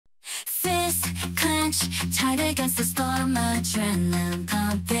clenched, tied against the storm, adrenaline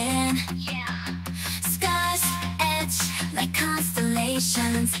pumping. Skies etched like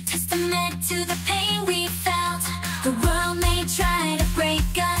constellations, testament to the pain we felt. The world may try to break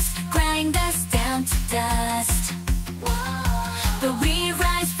us, grind us down to dust, but we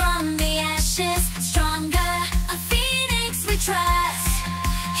rise from the ashes, stronger, a phoenix we trust.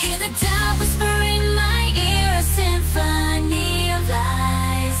 Hear the doubt whisper in my ear, a symphony of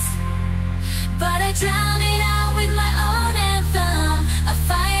lies, but I drown